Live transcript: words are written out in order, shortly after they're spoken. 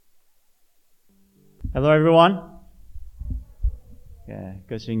Hello, everyone. Yeah,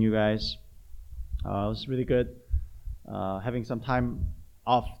 good seeing you guys. It was really good having some time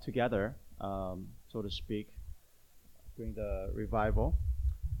off together, so to speak, during the revival.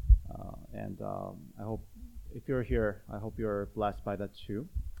 And I hope if you're here, I hope you're blessed by that too.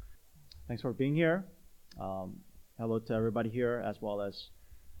 Thanks for being here. Hello to everybody here, as well as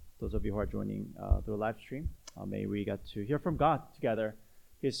those of you who are joining through live stream. May we get to hear from God together.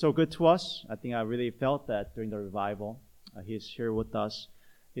 He's so good to us. I think I really felt that during the revival. He's here with us.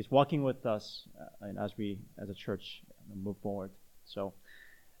 He's walking with us and as we, as a church, move forward. So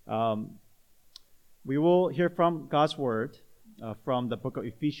we will hear from God's Word from the book of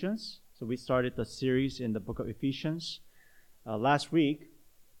Ephesians. So we started the series in the book of Ephesians. Last week,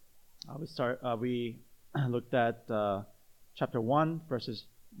 we looked at chapter 1, verses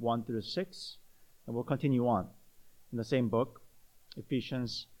 1 through 6, and we'll continue on in the same book,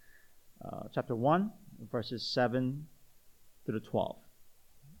 Ephesians chapter 1, verses 7 through 12.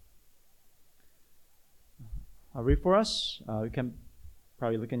 I'll read for us. You can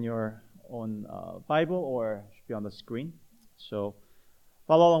probably look in your own Bible or it should be on the screen. So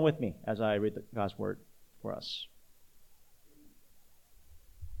follow along with me as I read God's Word for us.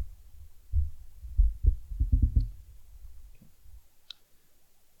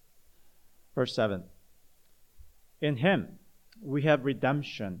 Verse 7. In Him we have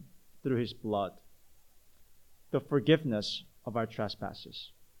redemption through His blood, the forgiveness of our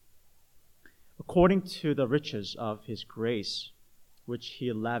trespasses, according to the riches of His grace, which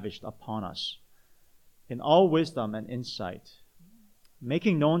He lavished upon us, in all wisdom and insight,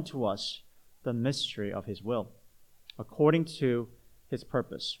 making known to us the mystery of His will, according to His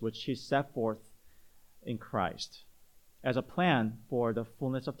purpose, which He set forth in Christ, as a plan for the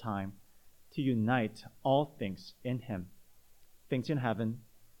fullness of time, to unite all things in Him, things in heaven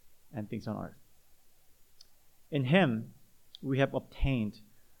and things on earth. In Him we have obtained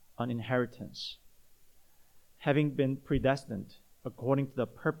an inheritance, having been predestined according to the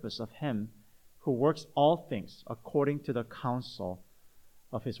purpose of Him who works all things according to the counsel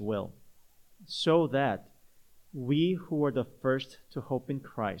of His will, so that we who were the first to hope in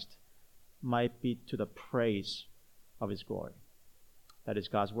Christ might be to the praise of His glory. That is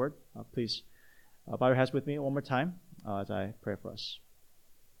God's Word. Please bow your heads with me one more time as I pray for us.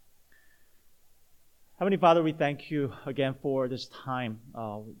 Heavenly Father, we thank You again for this time.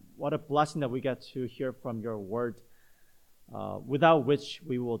 What a blessing that we get to hear from Your Word, without which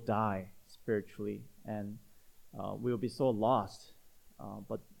we will die spiritually and we will be so lost.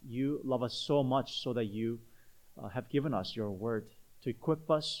 But You love us so much so that You have given us Your Word to equip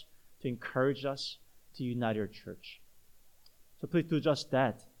us, to encourage us, to unite Your church. So please do just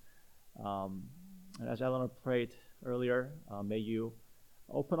that. And as Eleanor prayed earlier, may You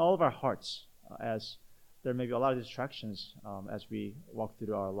open all of our hearts as there may be a lot of distractions as we walk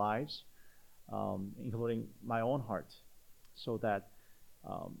through our lives, including my own heart, so that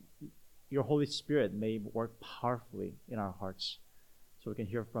Your Holy Spirit may work powerfully in our hearts so we can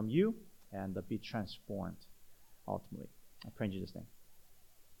hear from You and be transformed ultimately. I pray in Jesus' name.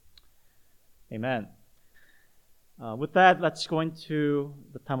 Amen. With that, let's go into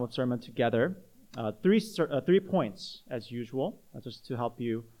the time of sermon together. Three points, as usual, just to help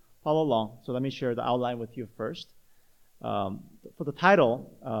you follow along. So let me share the outline with you first. For the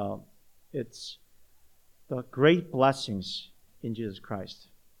title, it's The Great Blessings in Jesus Christ.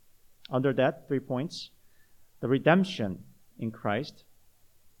 Under that, 3 points. The redemption in Christ.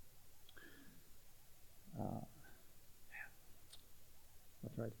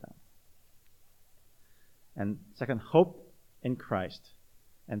 Let's write it down. And second, hope in Christ.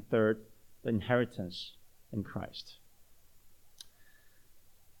 And third, the inheritance in Christ.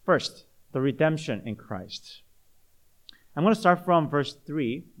 First, the redemption in Christ. I'm going to start from verse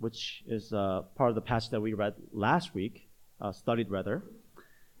 3, which is part of the passage that we read last week, studied rather.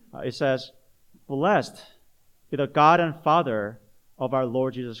 It says, "Blessed be the God and Father of our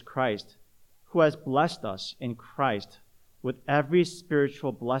Lord Jesus Christ, who has blessed us in Christ with every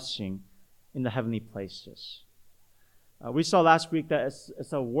spiritual blessing in the heavenly places." We saw last week that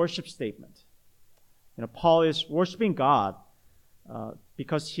it's a worship statement. Paul is worshiping God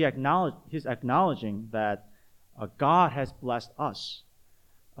because he's acknowledging that God has blessed us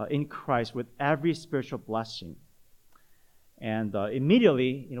in Christ with every spiritual blessing. And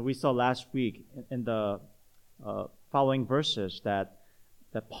immediately, we saw last week in the following verses that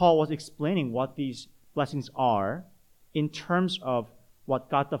Paul was explaining what these blessings are in terms of what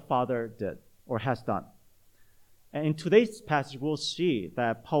God the Father did or has done. And in today's passage, we'll see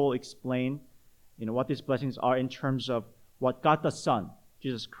that Paul will explain what these blessings are in terms of what God the Son,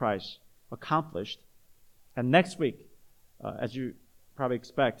 Jesus Christ, accomplished And next week, as you probably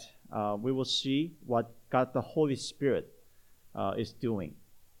expect, we will see what God the Holy Spirit is doing.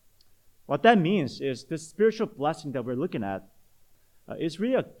 What that means is this spiritual blessing that we're looking at is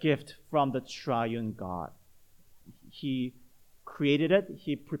really a gift from the triune God. He created it,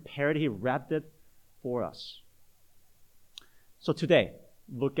 He prepared it, He wrapped it for us. So today,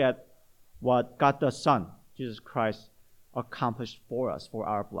 look at what God the Son, Jesus Christ, accomplished for us, for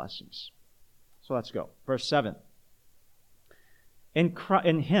our blessings. So let's go. Verse 7.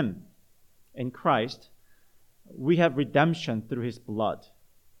 In Him, in Christ, we have redemption through His blood,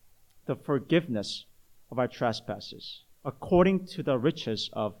 the forgiveness of our trespasses, according to the riches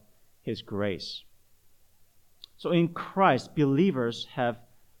of His grace. So in Christ, believers have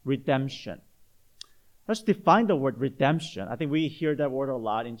redemption. Let's define the word redemption. I think we hear that word a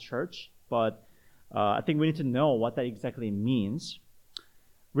lot in church, but I think we need to know what that exactly means.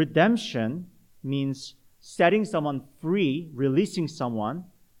 Redemption means setting someone free, releasing someone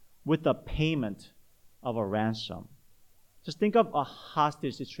with the payment of a ransom. Just think of a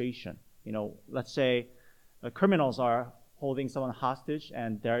hostage situation. Let's say criminals are holding someone hostage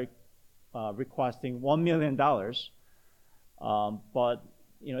and they're requesting $1 million. But,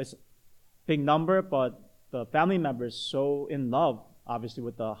 it's a big number, but the family member is so in love, obviously,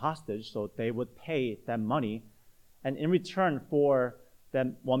 with the hostage, so they would pay that money. And in return for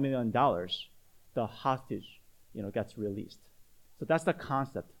that $1 million, the hostage, gets released. So that's the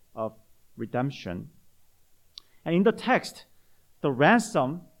concept of redemption. And in the text, the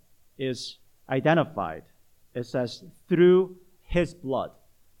ransom is identified. It says, through His blood.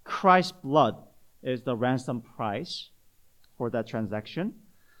 Christ's blood is the ransom price for that transaction.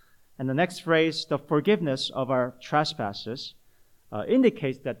 And the next phrase, the forgiveness of our trespasses,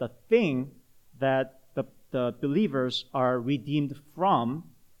 indicates that the thing that the believers are redeemed from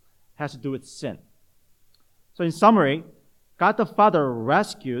has to do with sin. So in summary, God the Father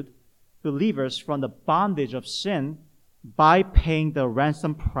rescued believers from the bondage of sin by paying the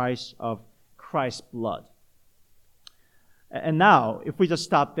ransom price of Christ's blood. And now, if we just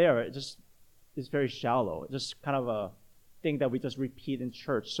stop there, it's very shallow. It's just kind of a thing that we just repeat in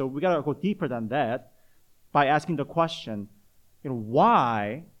church. So we got to go deeper than that by asking the question,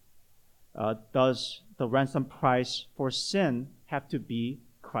 why does the ransom price for sin have to be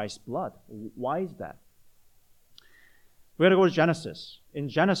Christ's blood? Why is that? We're going to go to Genesis. In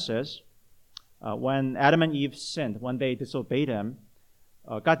Genesis, when Adam and Eve sinned, when they disobeyed Him,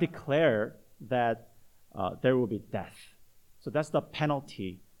 God declared that there will be death. So that's the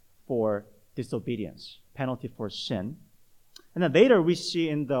penalty for disobedience, penalty for sin. And then later we see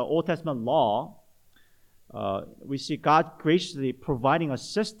in the Old Testament law, we see God graciously providing a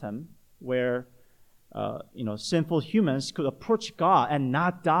system where sinful humans could approach God and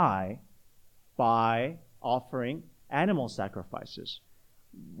not die by offering animal sacrifices.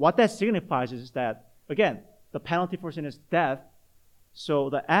 What that signifies is that, again, the penalty for sin is death. So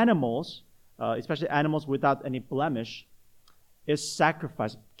the animals, especially animals without any blemish, is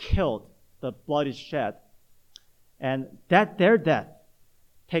sacrificed, killed, the blood is shed. And that their death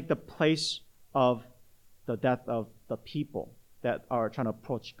take the place of the death of the people that are trying to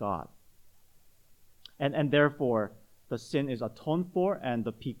approach God. And therefore, the sin is atoned for and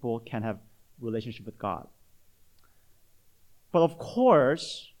the people can have relationship with God. But of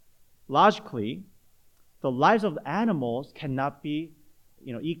course, logically, the lives of animals cannot be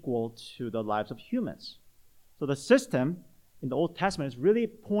equal to the lives of humans. So the system in the Old Testament is really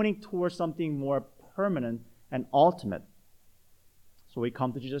pointing towards something more permanent and ultimate. So we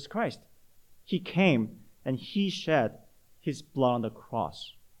come to Jesus Christ. He came and He shed His blood on the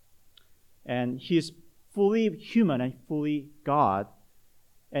cross. And He is fully human and fully God.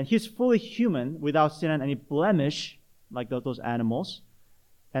 And He's fully human without sin and any blemish like those animals.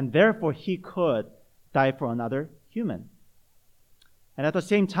 And therefore He could die for another human. And at the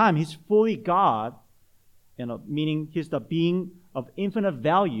same time, He's fully God, meaning He's the being of infinite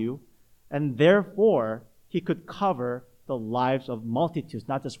value, and therefore He could cover the lives of multitudes,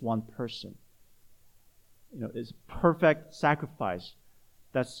 not just one person. It's perfect sacrifice.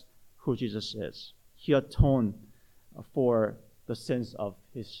 That's who Jesus is. He atoned for the sins of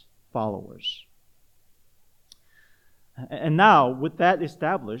His followers. And now, with that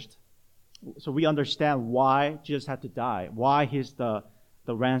established, so we understand why Jesus had to die, why He's the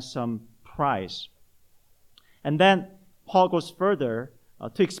ransom price. And then Paul goes further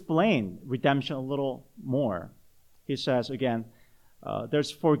to explain redemption a little more. He says, again,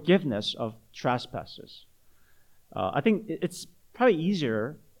 there's forgiveness of trespasses. I think it's probably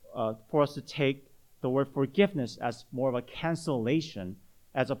easier for us to take the word forgiveness as more of a cancellation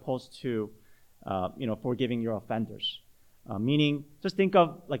as opposed to forgiving your offenders. Meaning, just think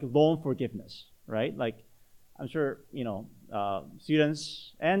of like loan forgiveness, right? Like, I'm sure,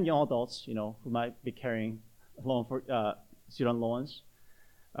 students and young adults, who might be carrying student loans,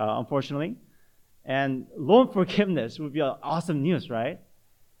 unfortunately. And loan forgiveness would be awesome news, right?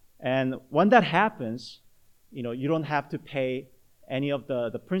 And when that happens, you don't have to pay any of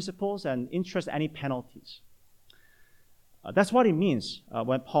the principals and interest, any penalties. That's what it means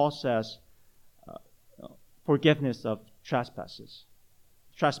when Paul says forgiveness of trespasses.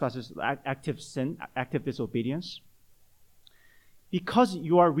 Trespasses, active sin, active disobedience. Because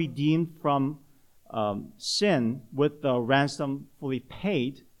you are redeemed from sin with the ransom fully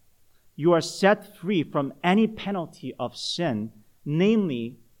paid, you are set free from any penalty of sin,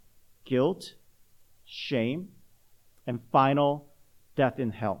 namely guilt, shame, and final death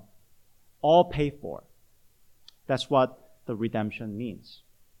in hell. All paid for. That's what the redemption means.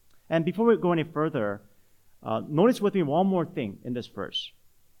 And before we go any further, notice with me one more thing in this verse.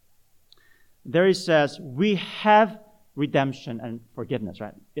 There it says, we have redemption and forgiveness,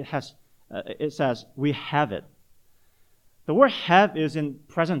 right? It says, we have it. The word have is in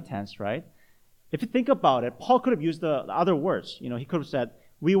present tense, right? If you think about it, Paul could have used the other words. He could have said,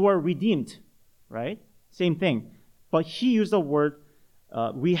 we were redeemed, right? Same thing. But he used the word,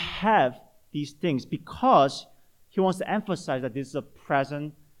 we have these things, because he wants to emphasize that this is a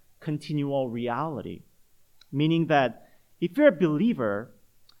present, continual reality. Meaning that if you're a believer,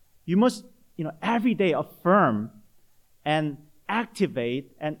 you must, every day affirm and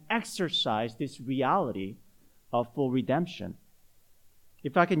activate and exercise this reality of full redemption.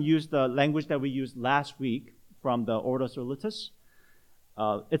 If I can use the language that we used last week from the Ordo Salutis,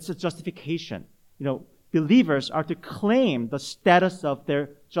 it's a justification. Believers are to claim the status of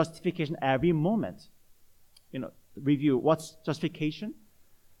their justification every moment. Review, what's justification?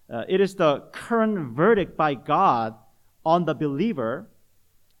 It is the current verdict by God on the believer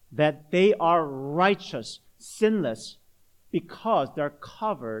that they are righteous, sinless, because they're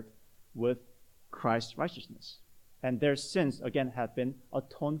covered with Christ's righteousness. And their sins, again, have been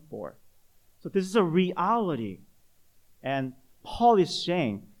atoned for. So this is a reality. And Paul is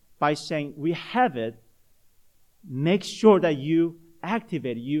saying, by saying we have it, make sure that you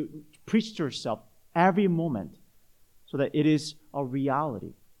activate it, you preach to yourself every moment so that it is a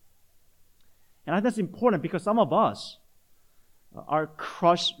reality. And I think that's important because some of us are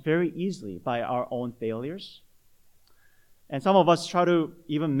crushed very easily by our own failures. And some of us try to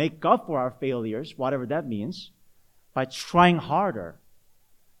even make up for our failures, whatever that means, by trying harder,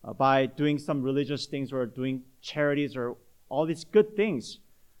 by doing some religious things or doing charities or all these good things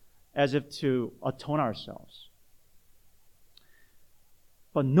as if to atone ourselves.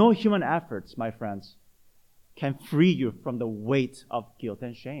 But no human efforts, my friends, can free you from the weight of guilt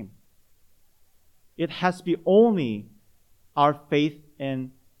and shame. It has to be only our faith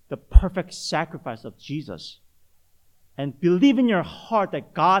in the perfect sacrifice of Jesus and believe in your heart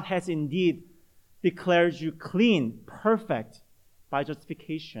that God has indeed declared you clean, perfect by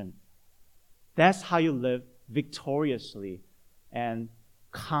justification. That's how you live victoriously and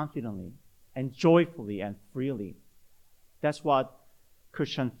confidently and joyfully and freely. That's what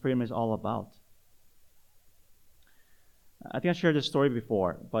Christian freedom is all about. I think I shared this story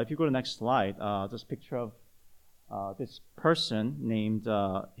before, but if you go to the next slide, this picture of this person named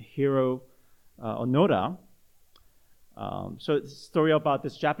Hiro Onoda. So it's a story about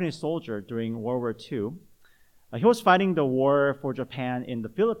this Japanese soldier during World War II. He was fighting the war for Japan in the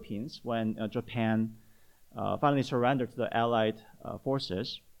Philippines when Japan finally surrendered to the Allied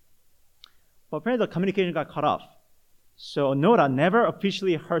forces. But apparently the communication got cut off. So Onoda never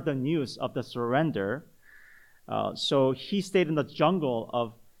officially heard the news of the surrender. So he stayed in the jungle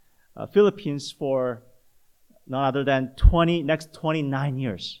of Philippines for none other than next 29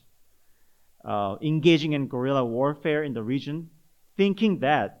 years, engaging in guerrilla warfare in the region, thinking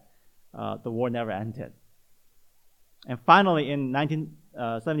that the war never ended. And finally, in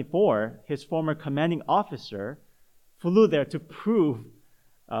 1974, his former commanding officer flew there to prove,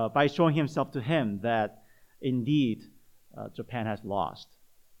 by showing himself to him, that indeed Japan has lost,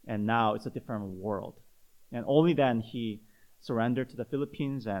 and now it's a different world. And only then he surrendered to the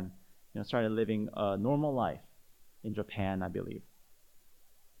Philippines and started living a normal life in Japan, I believe.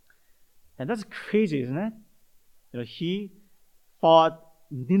 And that's crazy, isn't it? He fought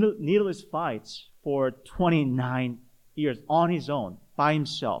needless fights for 29 years on his own, by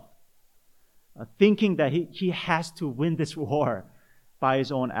himself, thinking that he has to win this war by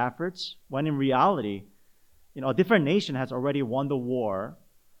his own efforts, when in reality, a different nation has already won the war.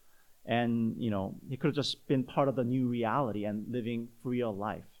 And, he could have just been part of the new reality and living freer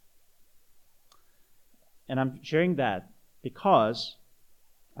life. And I'm sharing that because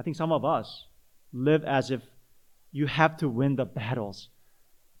I think some of us live as if you have to win the battles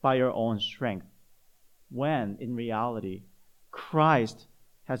by your own strength, when in reality, Christ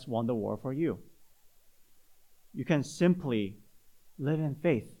has won the war for you. You can simply live in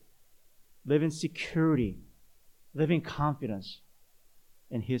faith, live in security, live in confidence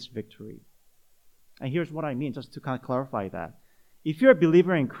in His victory. And here's what I mean, just to kind of clarify that. If you're a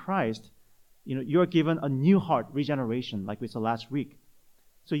believer in Christ, you're given a new heart, regeneration, like we saw last week.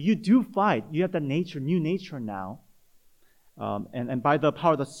 So you do fight. You have that new nature now. And by the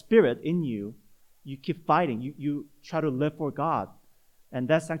power of the Spirit in you, you keep fighting. You try to live for God. And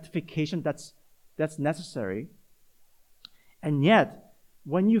that sanctification, that's necessary. And yet,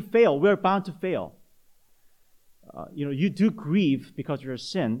 when you fail, we're bound to fail. You do grieve because you're a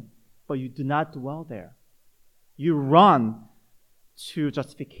sin, but you do not dwell there. You run to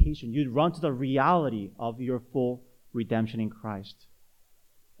justification. You run to the reality of your full redemption in Christ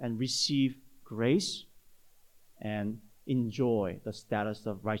and receive grace and enjoy the status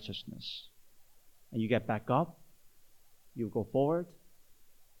of righteousness. And you get back up, you go forward,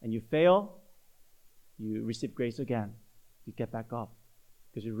 and you fail, you receive grace again. You get back up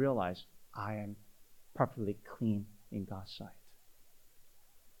because you realize, I am perfectly clean in God's sight.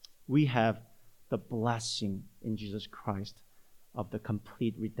 We have the blessing in Jesus Christ of the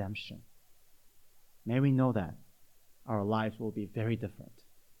complete redemption. May we know that our lives will be very different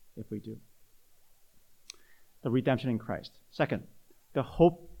if we do. The redemption in Christ. Second, the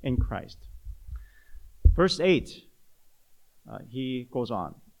hope in Christ. Verse 8, he goes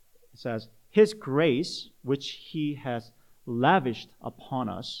on. It says, His grace, which He has lavished upon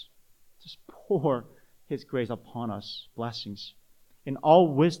us, just pour His grace upon us, blessings, in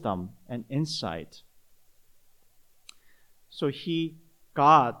all wisdom and insight. So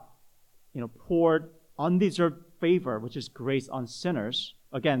God, poured undeserved favor, which is grace on sinners,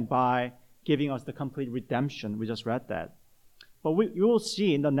 again, by giving us the complete redemption. We just read that. But you will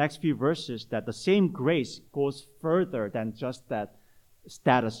see in the next few verses that the same grace goes further than just that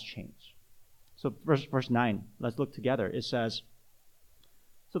status change. So verse 9, let's look together. It says,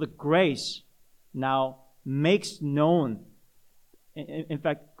 so the grace now makes known, in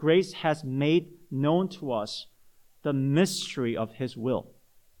fact, grace has made known to us the mystery of His will,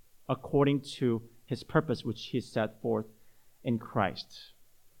 according to His purpose, which He set forth in Christ.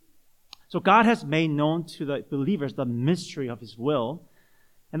 So God has made known to the believers the mystery of His will.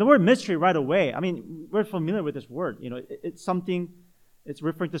 And the word mystery right away, we're familiar with this word. It's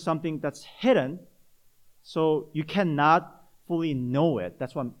referring to something that's hidden, so you cannot fully know it.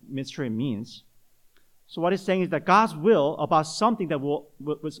 That's what mystery means. So what it's saying is that God's will about something that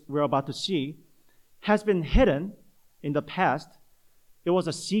we're about to see has been hidden in the past. It was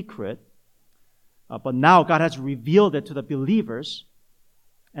a secret, but now God has revealed it to the believers.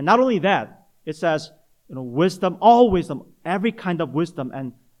 And not only that, it says, wisdom, all wisdom, every kind of wisdom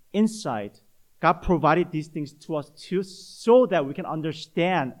and insight. God provided these things to us too, so that we can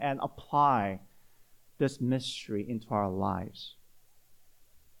understand and apply this mystery into our lives.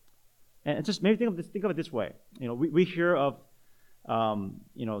 And just maybe think of it this way. We hear of,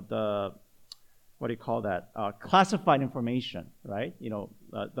 the, what do you call that? Classified information, right?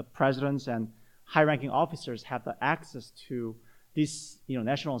 The presidents and high-ranking officers have the access to these,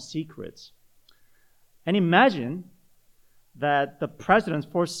 national secrets. And imagine that the president,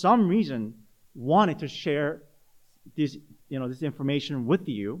 for some reason, wanted to share this information with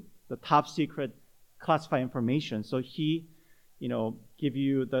you, the top secret classified information. So he, give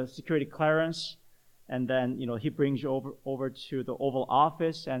you the security clearance, and then, he brings you over to the Oval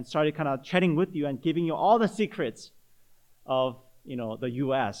Office and started kind of chatting with you and giving you all the secrets of, the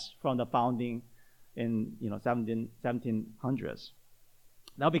U.S. from the founding in 1700s.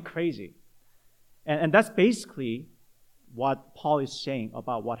 That would be crazy. And that's basically what Paul is saying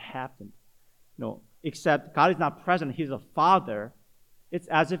about what happened. Except God is not present, He's a Father. It's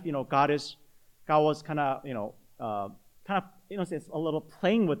as if God was kind of a little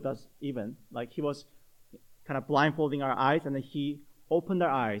playing with us, even like He was kind of blindfolding our eyes, and then He opened our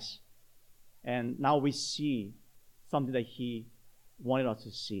eyes, and now we see something that He wanted us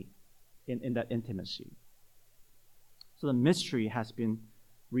to see in that intimacy. So the mystery has been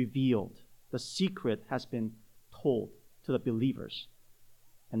revealed. The secret has been told to the believers.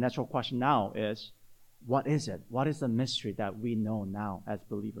 And natural question now is, what is it? What is the mystery that we know now as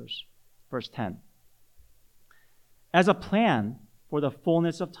believers? Verse 10. As a plan for the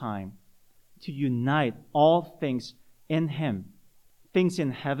fullness of time, to unite all things in Him, things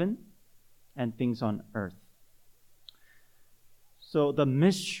in heaven and things on earth. So the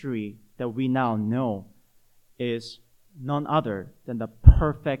mystery that we now know is none other than the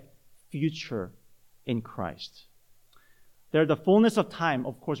perfect future in Christ. There, the fullness of time,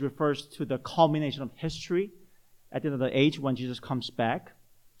 of course, refers to the culmination of history at the end of the age when Jesus comes back.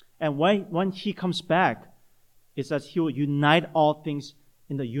 And when he comes back, it says he will unite all things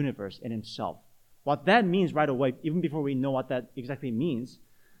in the universe in himself. What that means right away, even before we know what that exactly means,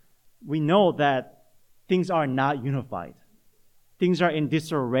 we know that things are not unified. Things are in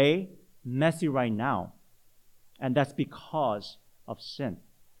disarray, messy right now. And that's because of sin.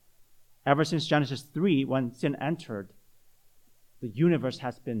 Ever since Genesis 3, when sin entered, the universe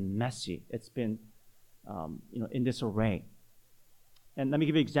has been messy. It's been in disarray. And let me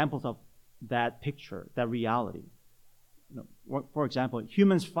give you examples of that picture, that reality. For example,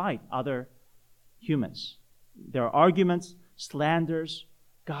 humans fight other humans. There are arguments, slanders,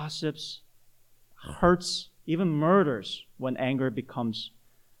 gossips, hurts, even murders when anger bears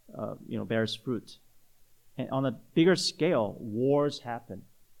fruit. And on a bigger scale, wars happen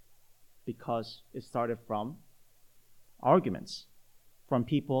because it started from arguments, from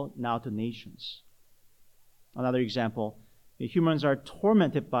people now to nations. Another example, humans are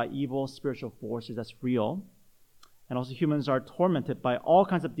tormented by evil spiritual forces, that's real. And also humans are tormented by all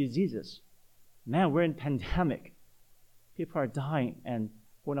kinds of diseases. Man, we're in pandemic. People are dying and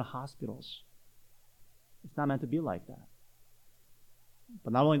going to hospitals. It's not meant to be like that.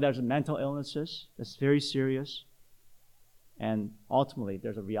 But not only there's mental illnesses, that's very serious. And ultimately,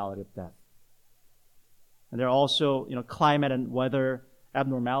 there's a reality of death. And there are also, climate and weather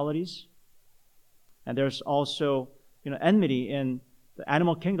abnormalities. And there's also, enmity in the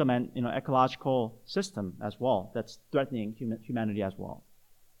animal kingdom and, ecological system as well that's threatening humanity as well.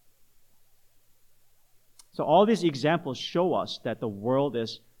 So all these examples show us that the world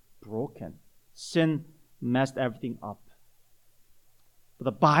is broken. Sin messed everything up. But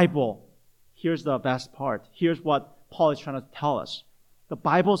the Bible, here's the best part. Here's what Paul is trying to tell us. The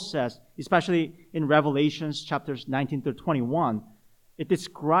Bible says, especially in Revelations chapters 19 through 21, it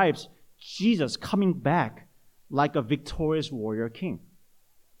describes Jesus coming back like a victorious warrior king.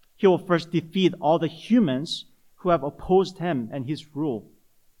 He will first defeat all the humans who have opposed him and his rule.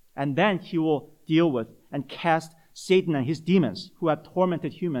 And then he will deal with and cast Satan and his demons who have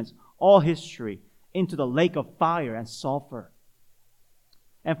tormented humans all history into the lake of fire and sulfur.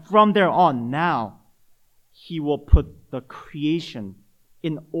 And from there on, now, he will put the creation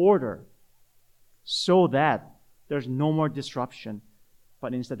in order so that there's no more disruption,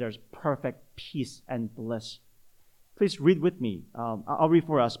 but instead there's perfect peace and bliss. Please read with me. I'll read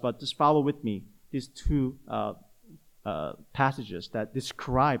for us, but just follow with me these two passages that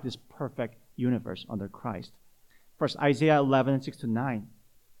describe this perfect universe under Christ. First, Isaiah 11, 6-9.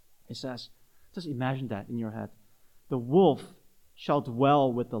 It says, just imagine that in your head. The wolf shall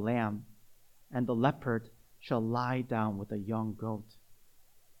dwell with the lamb, and the leopard shall lie down with the young goat.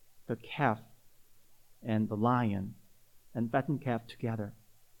 The calf and the lion and fattened calf together.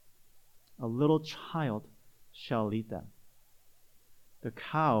 A little child shall lead them. The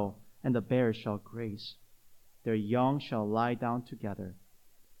cow and the bear shall graze. Their young shall lie down together,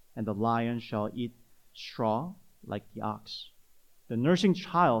 and the lion shall eat straw like the ox. The nursing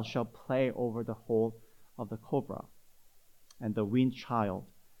child shall play over the hole of the cobra, and the weaned child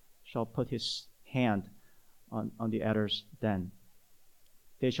shall put his hand on the adder's den.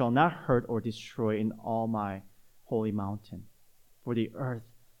 They shall not hurt or destroy in all my holy mountain, for the earth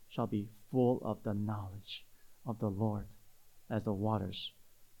shall be full of the knowledge of the Lord as the waters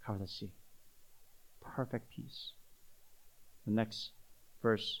cover the sea. Perfect peace. The next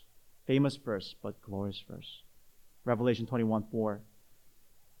verse, famous verse, but glorious verse. Revelation 21:4.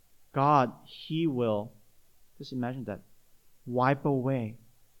 God, He will, just imagine that, wipe away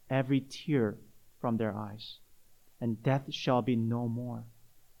every tear from their eyes, and death shall be no more.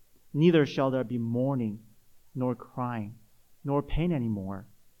 Neither shall there be mourning, nor crying, nor pain anymore,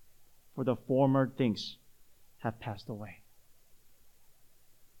 for the former things have passed away.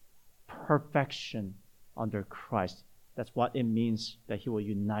 Perfection under Christ. That's what it means that He will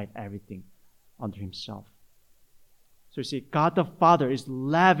unite everything under Himself. So you see, God the Father is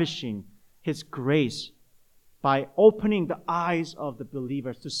lavishing His grace by opening the eyes of the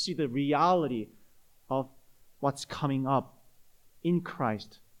believers to see the reality of what's coming up in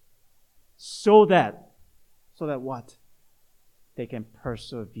Christ, so that what? They can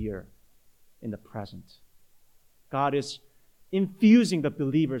persevere in the present. God is infusing the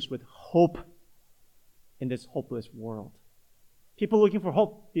believers with hope in this hopeless world. People looking for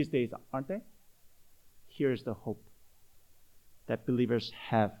hope these days, aren't they? Here's the hope that believers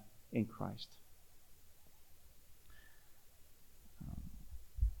have in Christ.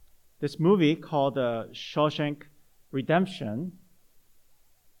 This movie called Shawshank Redemption.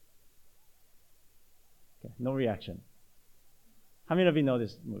 Okay, no reaction. How many of you know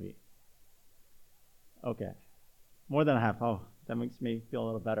this movie? Okay, more than half. Oh, that makes me feel a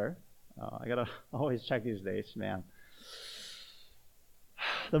little better. I gotta always check these days, man.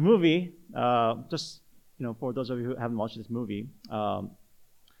 The movie, just for those of you who haven't watched this movie,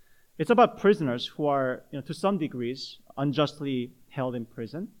 it's about prisoners who are, to some degrees, unjustly held in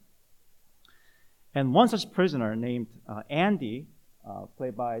prison. And one such prisoner named Andy,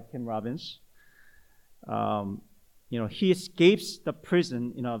 played by Tim Robbins, he escapes the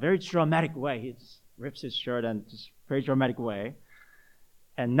prison in a very dramatic way. He just rips his shirt and just very dramatic way.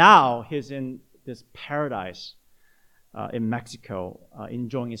 And now he's in this paradise in Mexico,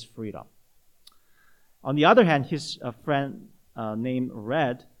 enjoying his freedom. On the other hand, his friend named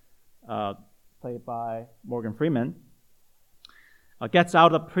Red, played by Morgan Freeman, gets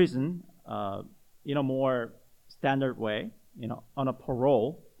out of prison in a more standard way, on a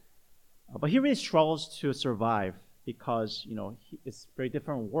parole. But he really struggles to survive because, it's a very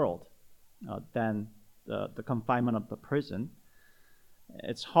different world than the confinement of the prison.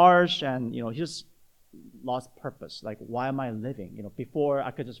 It's harsh, and, he just lost purpose. Like, why am I living? Before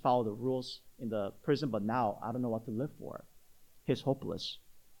I could just follow the rules in the prison, but now I don't know what to live for. He's hopeless.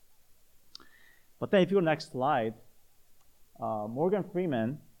 But then if you go to the next slide, Morgan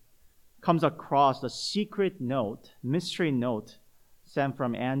Freeman comes across the secret note, mystery note sent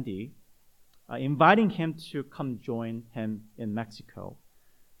from Andy, inviting him to come join him in Mexico.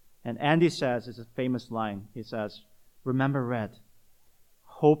 And Andy says, it's a famous line, he says, "Remember, Red,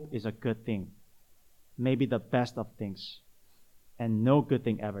 hope is a good thing, maybe the best of things, and no good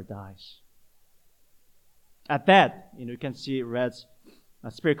thing ever dies." At that, you can see Red's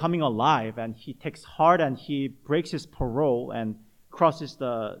spirit coming alive, and he takes heart and he breaks his parole and crosses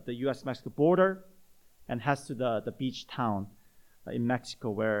the U.S.-Mexico border and heads to the beach town in Mexico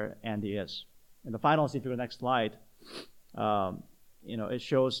where Andy is. In the final scene, if you go to the next slide, it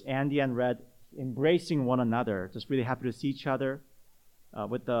shows Andy and Red embracing one another, just really happy to see each other,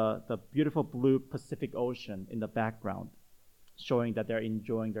 with the beautiful blue Pacific Ocean in the background, showing that they're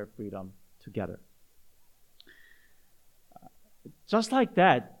enjoying their freedom together. Just like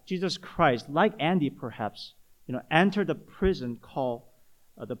that, Jesus Christ, like Andy perhaps, entered the prison called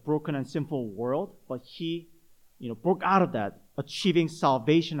the broken and sinful world, but he, broke out of that, achieving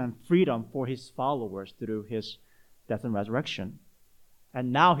salvation and freedom for his followers through his death and resurrection.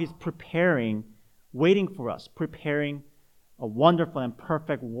 And now he's waiting for us, preparing a wonderful and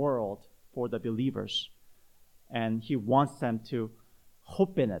perfect world for the believers. And he wants them to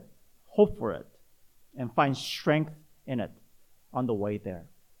hope in it, hope for it, and find strength in it on the way there.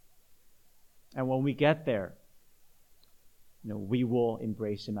 And when we get there, we will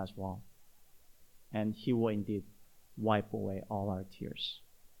embrace him as well. And he will indeed wipe away all our tears.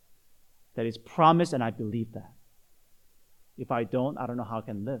 That is promised, and I believe that. If I don't know how I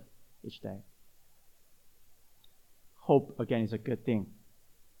can live each day. Hope, again, is a good thing,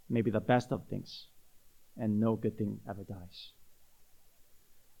 maybe the best of things, and no good thing ever dies.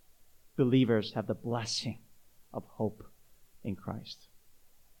 Believers have the blessing of hope in Christ.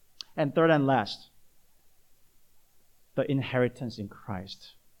 And third and last, the inheritance in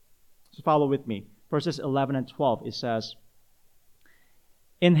Christ. So follow with me. Verses 11 and 12, it says,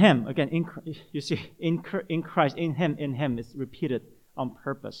 in him, again, in Christ, in him is repeated on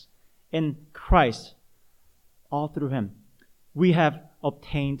purpose. In Christ, all through him, we have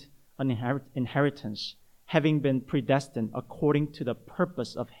obtained an inheritance, having been predestined according to the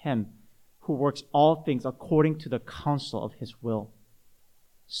purpose of him who works all things according to the counsel of his will,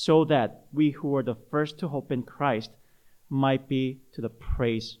 so that we who were the first to hope in Christ might be to the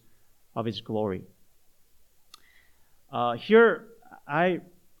praise of his glory. Here, I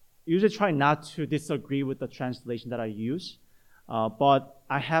usually try not to disagree with the translation that I use, but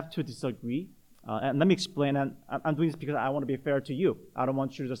I have to disagree. And let me explain. And I'm doing this because I want to be fair to you. I don't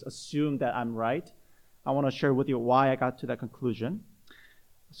want you to just assume that I'm right. I want to share with you why I got to that conclusion.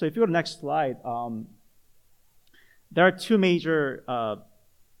 So if you go to the next slide, there are two major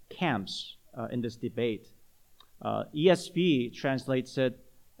camps in this debate. ESV translates it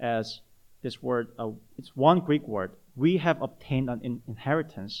as this word, it's one Greek word, we have obtained an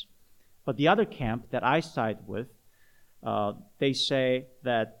inheritance. But the other camp that I side with, they say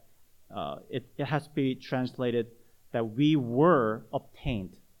that it has to be translated that we were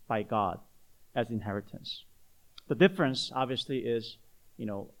obtained by God as inheritance. The difference, obviously, is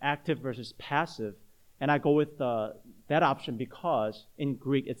active versus passive, and I go with that option because in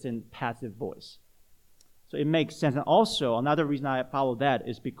Greek it's in passive voice. So it makes sense. And also, another reason I follow that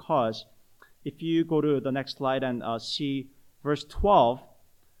is because if you go to the next slide and see verse 12,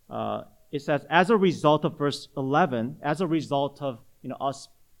 it says, as a result of verse 11, as a result of us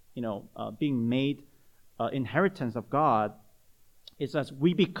being made inheritance of God, it says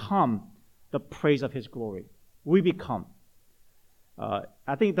we become the praise of His glory. We become.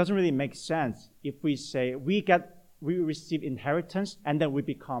 I think it doesn't really make sense if we say we receive inheritance and then we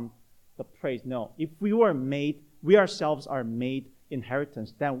become the praise. No, if we ourselves are made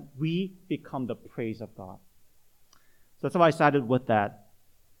inheritance, then we become the praise of God. So that's why I started with that,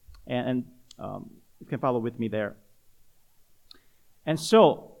 and you can follow with me there. And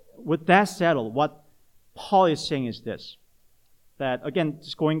so, with that settled, what Paul is saying is this: that again,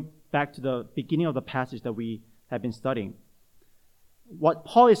 just going back to the beginning of the passage that we have been studying. What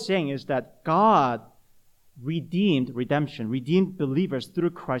Paul is saying is that God redeemed believers through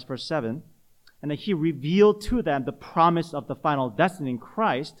Christ, verse 7, and that He revealed to them the promise of the final destiny in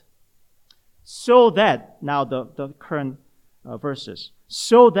Christ, so that, now the current verses,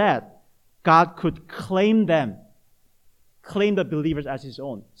 so that God could claim the believers as His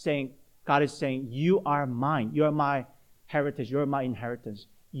own, God is saying, you are mine, you are my heritage, you are my inheritance,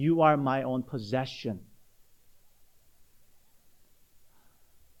 you are my own possession.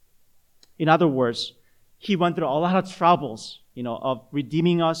 In other words, He went through a lot of troubles, of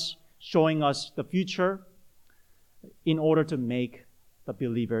redeeming us, showing us the future, in order to make the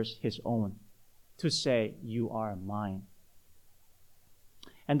believers His own, to say, you are mine.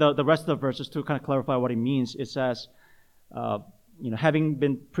 And the rest of the verses, to kind of clarify what it means, it says, having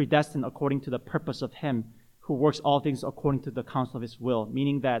been predestined according to the purpose of Him who works all things according to the counsel of His will,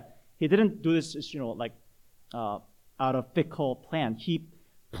 meaning that He didn't do this, out of fickle plan. He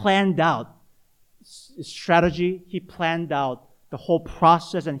planned out strategy. He planned out the whole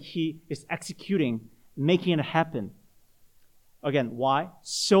process, and He is executing, making it happen. Again, why?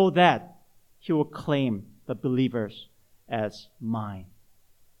 So that He will claim the believers as mine.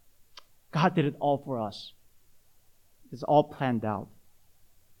 God did it all for us. It's all planned out.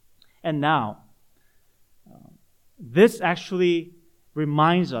 And now, this actually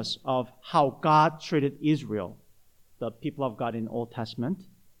reminds us of how God treated Israel, the people of God in the Old Testament.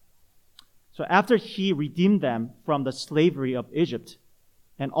 So after He redeemed them from the slavery of Egypt,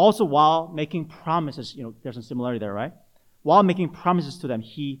 and also while making promises, there's some similarity there, right? While making promises to them,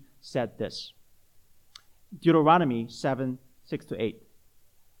 He said this. Deuteronomy 7:6-8.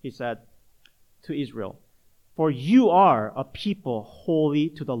 He said to Israel, "For you are a people holy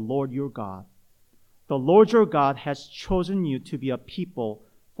to the Lord your God. The Lord your God has chosen you to be a people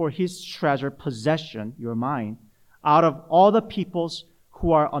for His treasured possession, your mine, out of all the peoples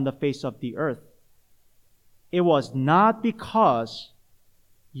who are on the face of the earth. It was not because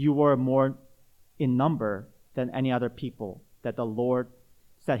you were more in number than any other people that the Lord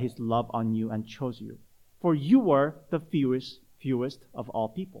set His love on you and chose you. For you were the fewest of all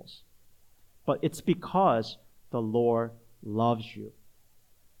peoples. But it's because the Lord loves you."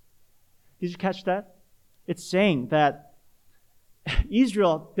 Did you catch that? It's saying that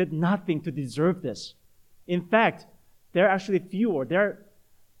Israel did nothing to deserve this. In fact, they're actually fewer. They're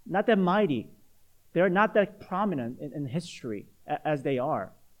not that mighty. They're not that prominent in history as they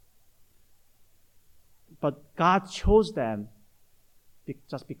are. But God chose them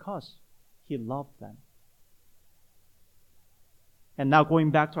just because He loved them. And now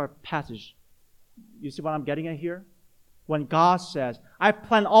going back to our passage, you see what I'm getting at here? When God says, "I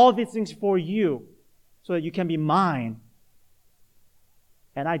plan all these things for you so that you can be mine,"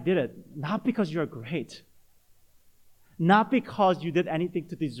 and I did it not because you're great, not because you did anything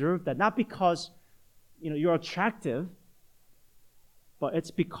to deserve that, not because you're attractive, but it's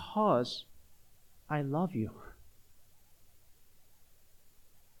because I love you.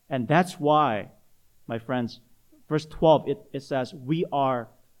 And that's why, my friends, verse 12, it says, we are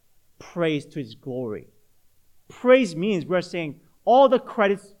praised to His glory. Praise means we're saying all the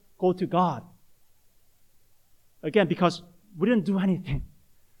credits go to God. Again, because we didn't do anything,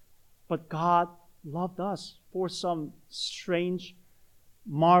 but God loved us for some strange,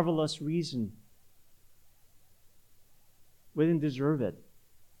 marvelous reason. We didn't deserve it.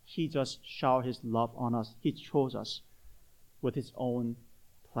 He just showered His love on us. He chose us with His own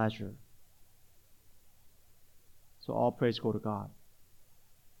pleasure. So all praise go to God.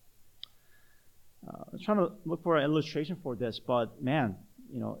 I'm trying to look for an illustration for this, but man,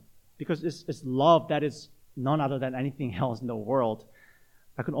 because it's love that is none other than anything else in the world,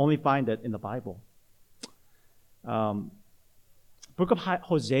 I could only find it in the Bible. Book of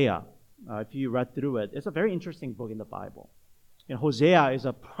Hosea, if you read through it, it's a very interesting book in the Bible. And Hosea is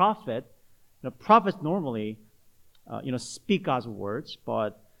a prophet Prophets normally, speak God's words,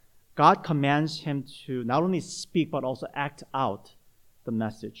 but God commands him to not only speak but also act out the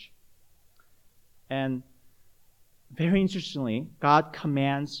message. And very interestingly, God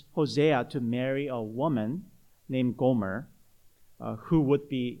commands Hosea to marry a woman named Gomer, who would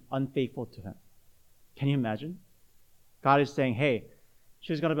be unfaithful to him. Can you imagine? God is saying, hey,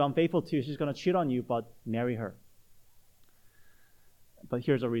 she's going to be unfaithful to you, she's going to cheat on you, but marry her. But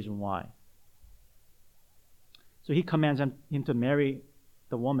here's the reason why. So he commands him to marry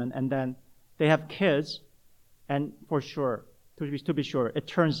the woman, and then they have kids, and for sure, to be sure, it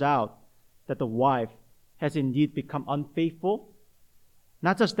turns out that the wife has indeed become unfaithful.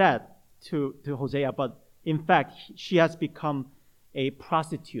 Not just that to Hosea, but in fact, she has become a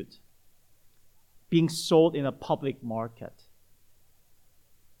prostitute being sold in a public market.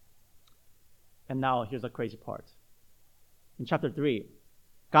 And now here's the crazy part. In chapter 3,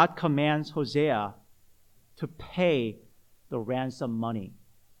 God commands Hosea to pay the ransom money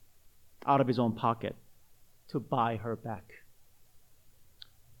out of his own pocket to buy her back.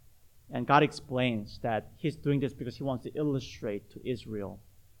 And God explains that he's doing this because he wants to illustrate to Israel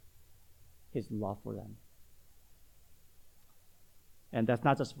his love for them. And that's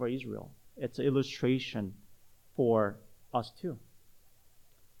not just for Israel. It's an illustration for us too.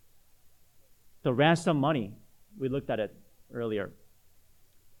 The ransom money, we looked at it earlier.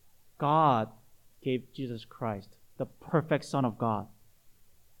 God gave Jesus Christ, the perfect Son of God,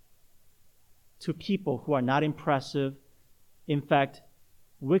 to people who are not impressive, in fact,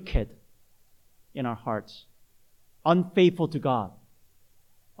 wicked in our hearts, unfaithful to God,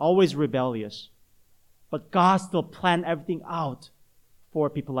 always rebellious. But God still planned everything out for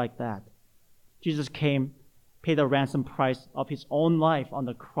people like that. Jesus came, paid the ransom price of his own life on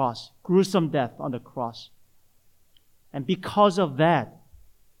the cross, gruesome death on the cross. And because of that,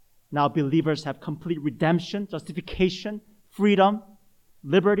 now believers have complete redemption, justification, freedom,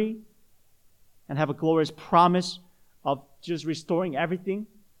 liberty, and have a glorious promise of just restoring everything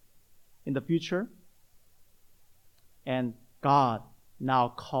in the future. And God now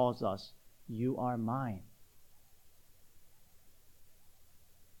calls us, you are mine.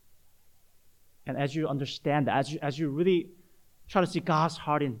 And as you understand that, as you really try to see God's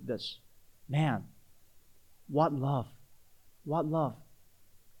heart in this, man, what love. What love.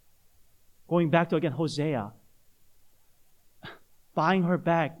 Going back to, again, Hosea, buying her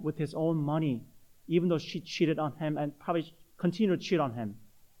back with his own money, even though she cheated on him and probably continued to cheat on him.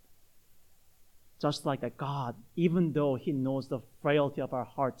 Just like that, God, even though he knows the frailty of our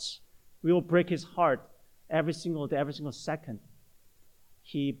hearts, we will break his heart every single day, every single second.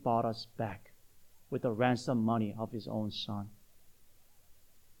 He bought us back with the ransom money of his own Son.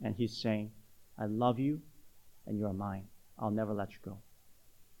 And he's saying, I love you and you are mine. I'll never let you go.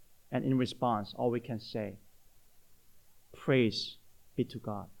 And in response, all we can say, praise be to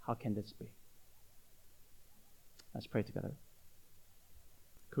God. How can this be? Let's pray together.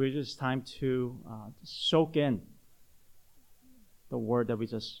 Could we just time to soak in the word that we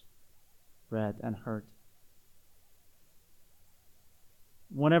just read and heard?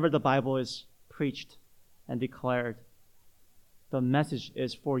 Whenever the Bible is preached and declared, the message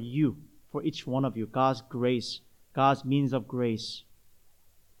is for you, for each one of you. God's grace, God's means of grace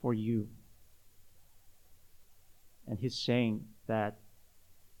for you. And he's saying that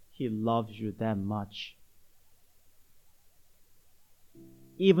he loves you that much.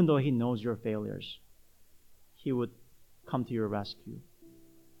 Even though he knows your failures, he would come to your rescue,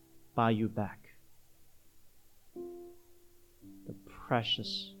 buy you back. The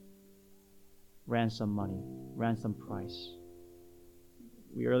precious ransom money, ransom price.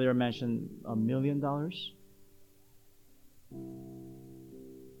 We earlier mentioned $1 million.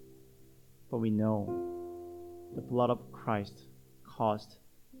 But we know the blood of Christ cost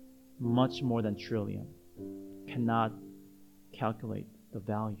much more than trillion. Cannot calculate the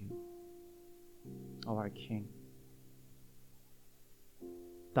value of our King.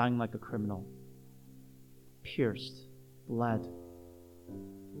 Dying like a criminal, pierced, bled,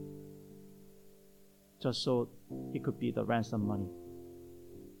 just so he could be the ransom money.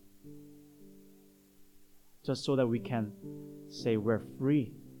 Just so that we can say we're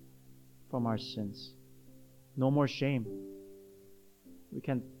free from our sins. No more shame. We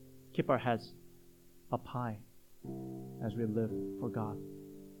can keep our heads up high as we live for God.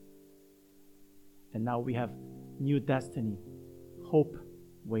 And now we have new destiny, hope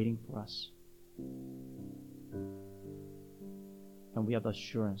waiting for us. And we have the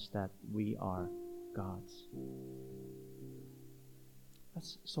assurance that we are God's.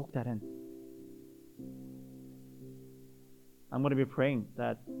 Let's soak that in. I'm going to be praying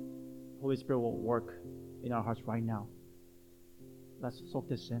that Holy Spirit will work in our hearts right now. Let's soak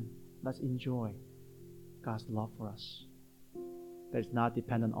this in. Let's enjoy God's love for us that is not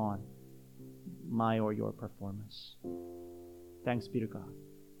dependent on my or your performance. Thanks be to God.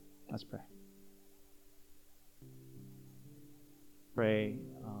 Let's pray. Pray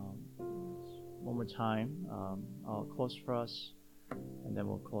one more time. I'll close for us, and then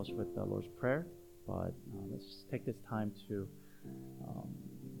we'll close with the Lord's Prayer. But let's take this time to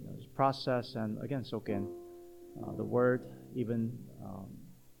just process and again soak in the Word, even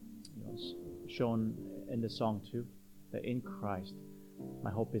shown in the song too, that in Christ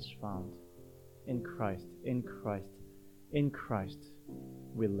my hope is found. In Christ, in Christ, in Christ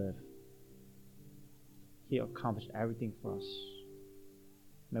we live. He accomplished everything for us.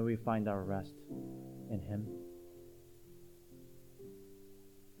 May we find our rest in Him.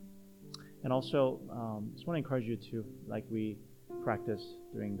 And also, just want to encourage you to, like we practiced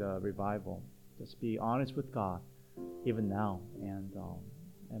during the revival, just be honest with God, even now. And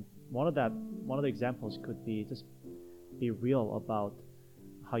one of the examples could be just be real about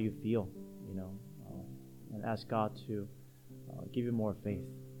how you feel, and ask God to give you more faith,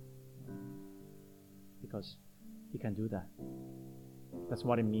 because He can do that. That's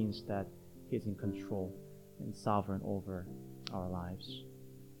what it means that He is in control and sovereign over our lives.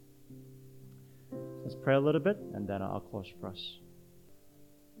 Let's pray a little bit, and then I'll close for us.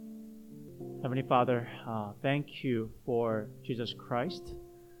 Heavenly Father, thank you for Jesus Christ.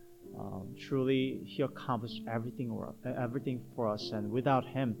 Truly, He accomplished everything for us, and without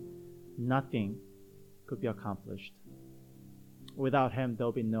Him, nothing could be accomplished. Without Him, there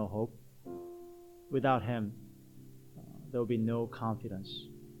will be no hope. Without Him, there will be no confidence.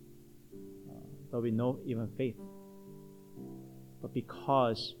 There will be no even faith. But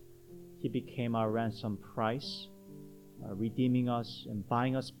because He became our ransom price, redeeming us and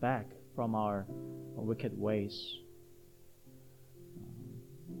buying us back from our wicked ways,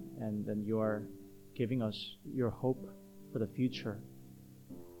 and then You are giving us Your hope for the future,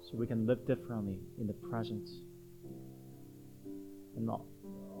 so we can live differently in the present. And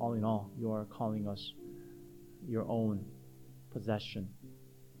all in all, You are calling us Your own possession,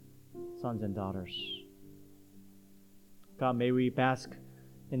 sons and daughters. God, may we bask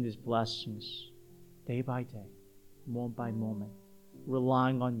in these blessings day by day, moment by moment,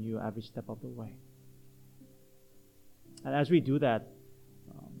 relying on You every step of the way. And as we do that,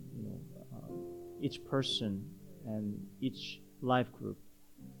 each person and each life group,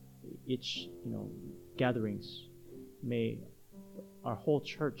 each gatherings, may our whole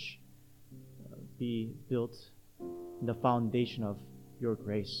church be built in the foundation of Your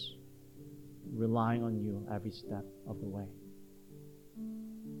grace, relying on You every step of the way.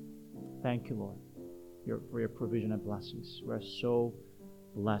 Thank You, Lord, for Your provision and blessings. We are so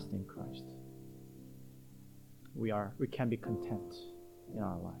blessed in Christ. We can be content in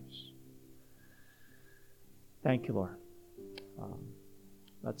our lives. Thank You, Lord.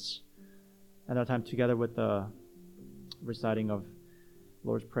 Let's end our time together with the reciting of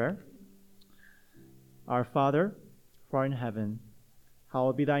Lord's Prayer. Our Father, who art in heaven,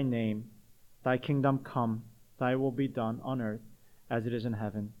 hallowed be Thy name. Thy kingdom come, Thy will be done on earth as it is in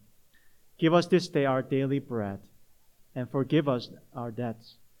heaven. Give us this day our daily bread, and forgive us our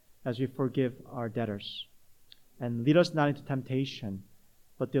debts as we forgive our debtors. And lead us not into temptation,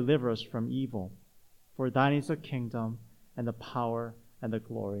 but deliver us from evil. For Thine is the kingdom, and the power, and the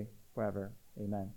glory forever. Amen.